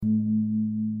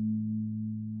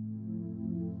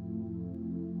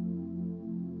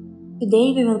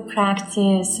Today we will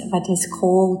practice what is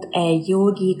called a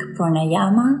yogic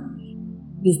pranayama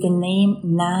with the name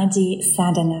Nadi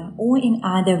Sadhana, or in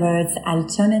other words,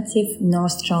 alternative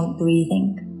nostril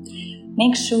breathing.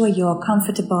 Make sure you are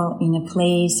comfortable in a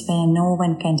place where no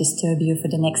one can disturb you for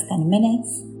the next 10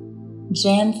 minutes.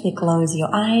 Gently close your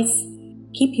eyes,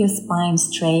 keep your spine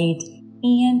straight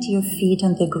and your feet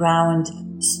on the ground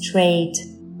straight,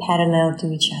 parallel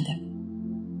to each other.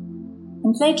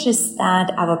 And let's just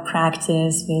start our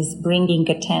practice with bringing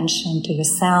attention to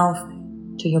yourself,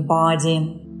 to your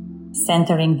body,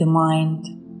 centering the mind,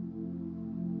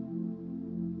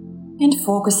 and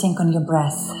focusing on your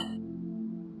breath.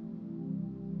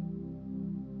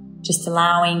 Just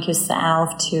allowing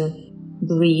yourself to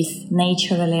breathe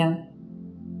naturally,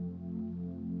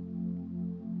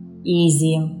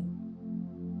 easy,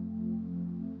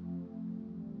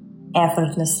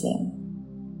 effortlessly.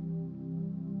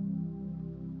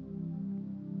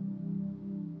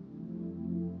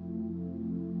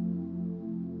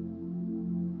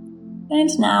 And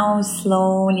now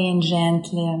slowly and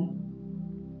gently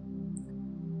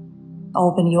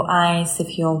open your eyes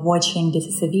if you're watching this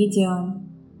as a video,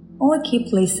 or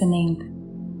keep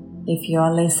listening if you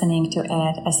are listening to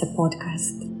it as a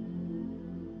podcast.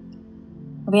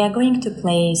 We are going to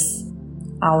place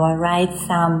our right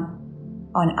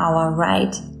thumb on our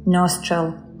right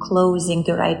nostril, closing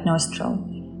the right nostril,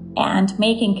 and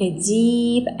making a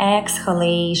deep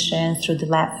exhalation through the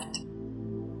left.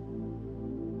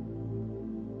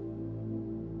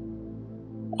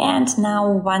 And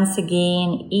now once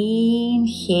again,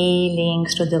 inhaling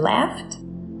through the left,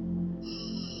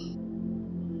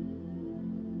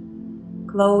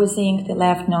 closing the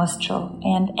left nostril,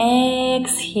 and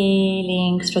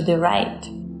exhaling through the right.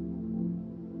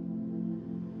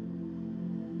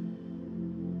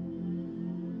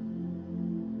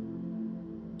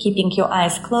 Keeping your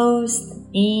eyes closed,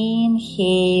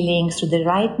 inhaling through the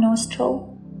right nostril,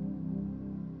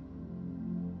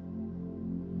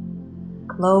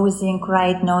 closing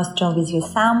right nostril with your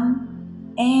thumb,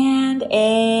 and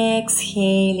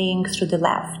exhaling through the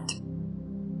left.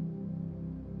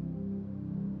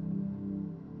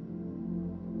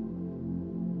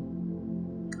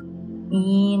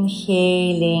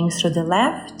 Inhaling through the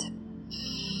left,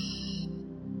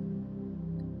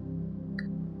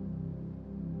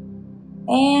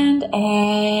 and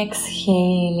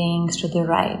exhaling through the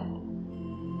right.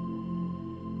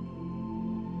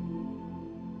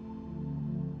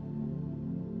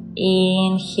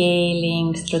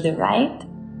 Inhaling through the right,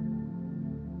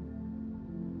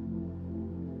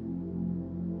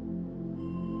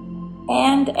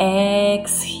 and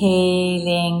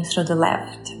exhaling through the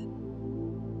left.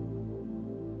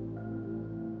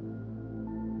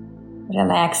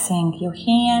 Relaxing your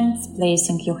hands,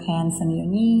 placing your hands on your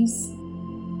knees,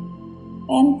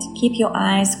 and keep your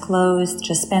eyes closed.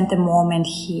 Just spend a moment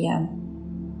here,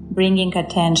 bringing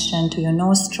attention to your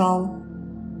nostril.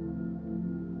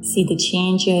 See the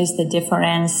changes, the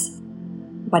difference,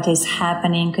 what is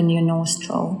happening in your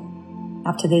nostril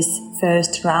after this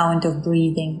first round of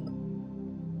breathing.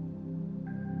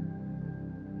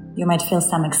 You might feel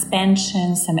some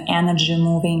expansion, some energy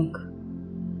moving,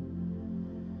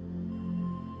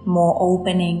 more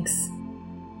openings,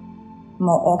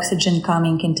 more oxygen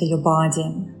coming into your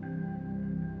body.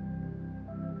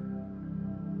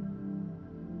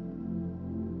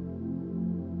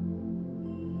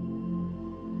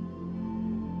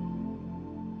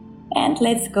 And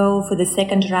let's go for the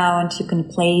second round. You can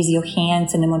place your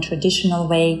hands in a more traditional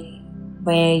way,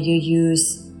 where you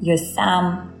use your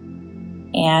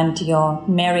thumb and your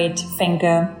merit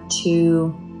finger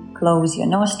to close your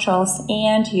nostrils,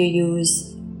 and you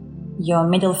use your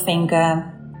middle finger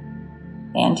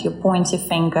and your pointer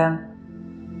finger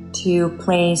to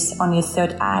place on your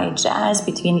third eye, just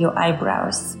between your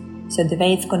eyebrows. So the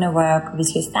way it's going to work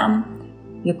with your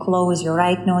thumb, you close your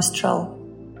right nostril,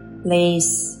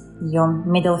 place your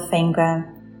middle finger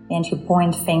and your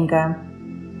point finger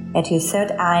at your third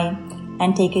eye,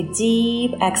 and take a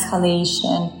deep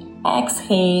exhalation,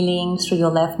 exhaling through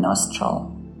your left nostril.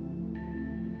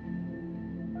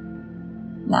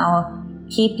 Now,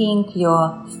 keeping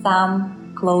your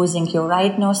thumb closing your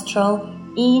right nostril,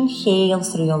 inhale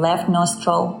through your left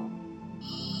nostril,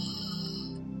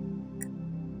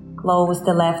 close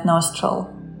the left nostril,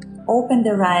 open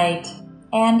the right,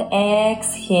 and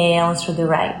exhale through the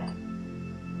right.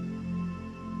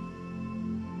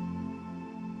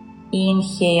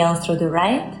 Inhale through the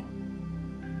right,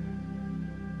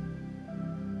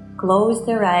 close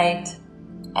the right,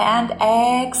 and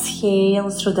exhale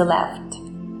through the left.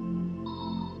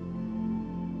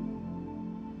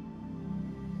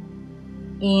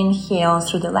 Inhale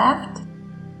through the left.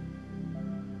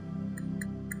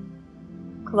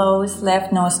 Close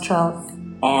left nostrils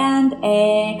and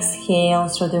exhale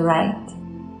through the right.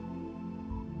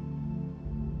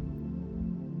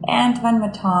 And one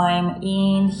more time,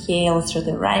 inhale through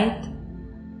the right.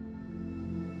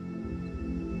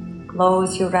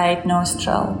 Close your right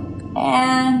nostril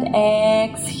and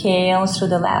exhale through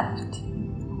the left.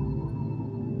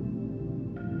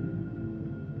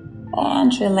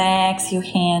 And relax your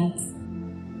hands.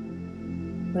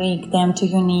 Bring them to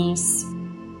your knees.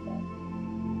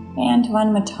 And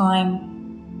one more time,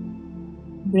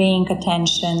 bring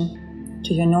attention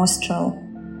to your nostril.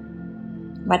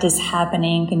 What is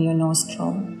happening in your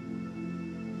nostril?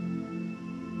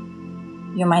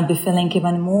 You might be feeling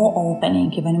even more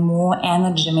opening, even more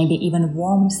energy, maybe even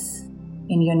warmth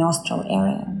in your nostril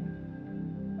area.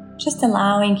 Just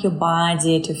allowing your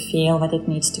body to feel what it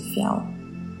needs to feel.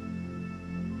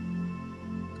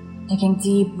 Taking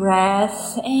deep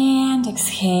breaths and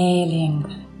exhaling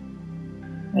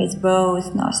with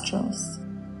both nostrils.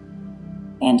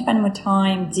 And one more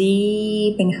time,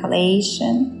 deep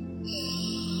inhalation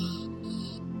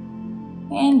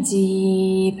and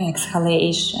deep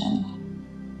exhalation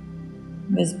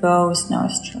with both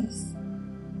nostrils.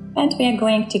 And we are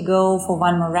going to go for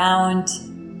one more round.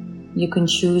 You can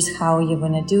choose how you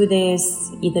want to do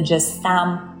this, either just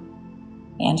thumb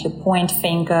and your point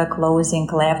finger closing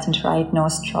left and right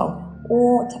nostril,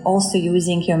 or also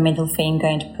using your middle finger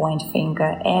and point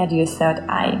finger at your third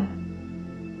eye.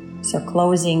 So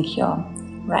closing your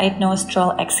right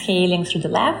nostril, exhaling through the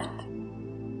left,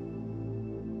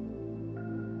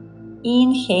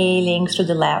 inhaling through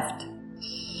the left,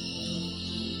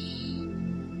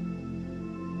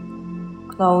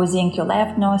 closing your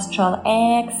left nostril,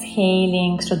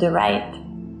 exhaling through the right.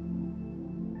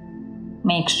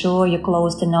 Make sure you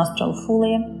close the nostril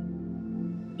fully.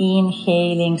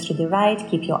 Inhaling through the right,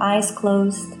 keep your eyes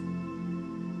closed.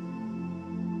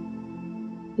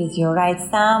 With your right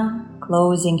thumb,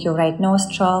 closing your right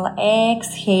nostril,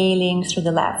 exhaling through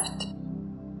the left.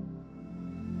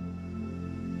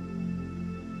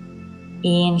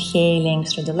 Inhaling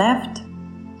through the left.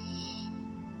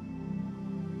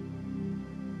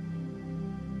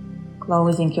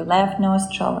 Closing your left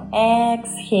nostril,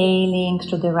 exhaling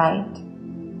through the right.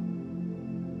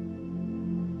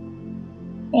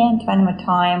 And one more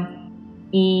time,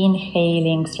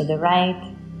 inhaling through the right.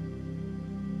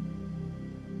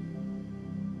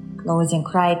 Closing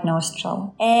right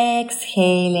nostril,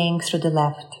 exhaling through the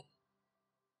left.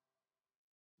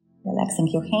 Relaxing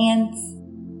your hands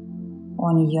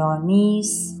on your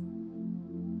knees,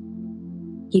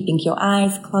 keeping your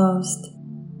eyes closed.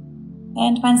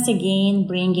 And once again,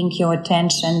 bringing your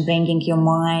attention, bringing your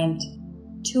mind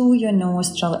to your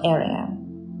nostril area.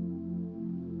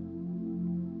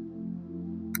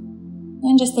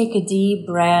 And just take a deep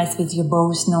breath with your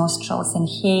both nostrils,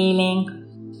 inhaling,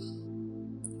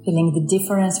 feeling the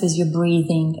difference with your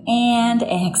breathing, and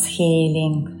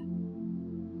exhaling,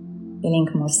 feeling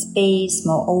more space,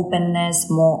 more openness,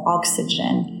 more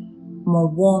oxygen, more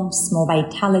warmth, more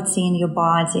vitality in your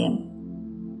body.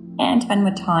 And one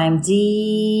more time,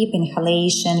 deep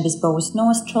inhalation with both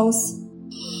nostrils,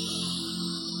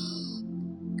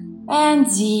 and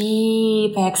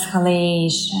deep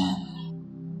exhalation.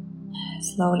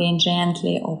 Slowly and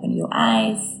gently open your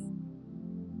eyes.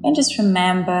 And just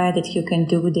remember that you can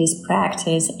do this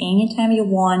practice anytime you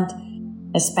want,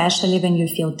 especially when you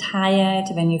feel tired,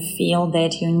 when you feel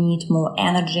that you need more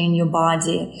energy in your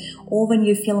body, or when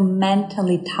you feel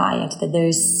mentally tired, that there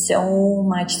is so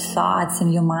much thoughts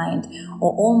in your mind,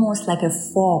 or almost like a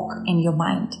fog in your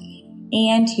mind,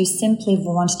 and you simply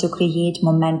want to create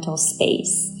more mental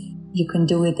space. You can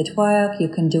do it at work, you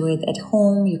can do it at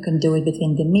home, you can do it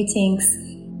between the meetings,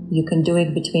 you can do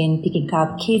it between picking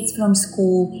up kids from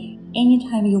school,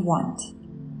 anytime you want.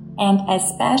 And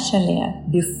especially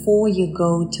before you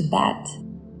go to bed.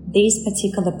 This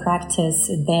particular practice,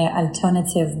 the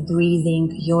alternative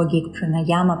breathing yogic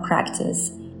pranayama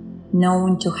practice,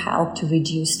 known to help to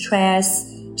reduce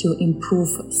stress, to improve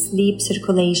sleep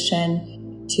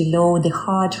circulation, to lower the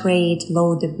heart rate,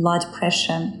 lower the blood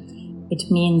pressure. It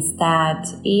means that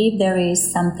if there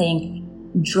is something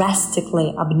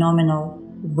drastically abnormal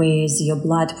with your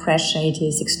blood pressure, it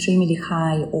is extremely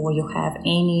high, or you have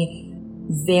any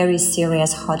very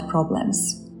serious heart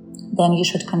problems, then you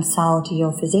should consult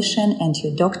your physician and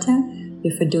your doctor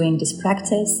before doing this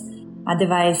practice.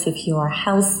 Otherwise, if you are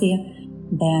healthy,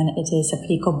 then it is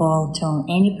applicable to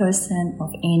any person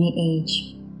of any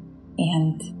age.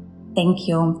 And thank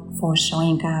you for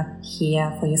showing up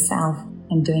here for yourself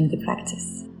and doing the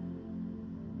practice.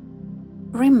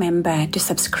 Remember to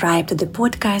subscribe to the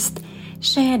podcast,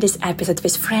 share this episode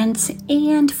with friends,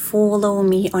 and follow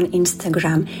me on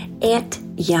Instagram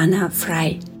 @Jana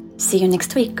Frey. See you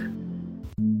next week.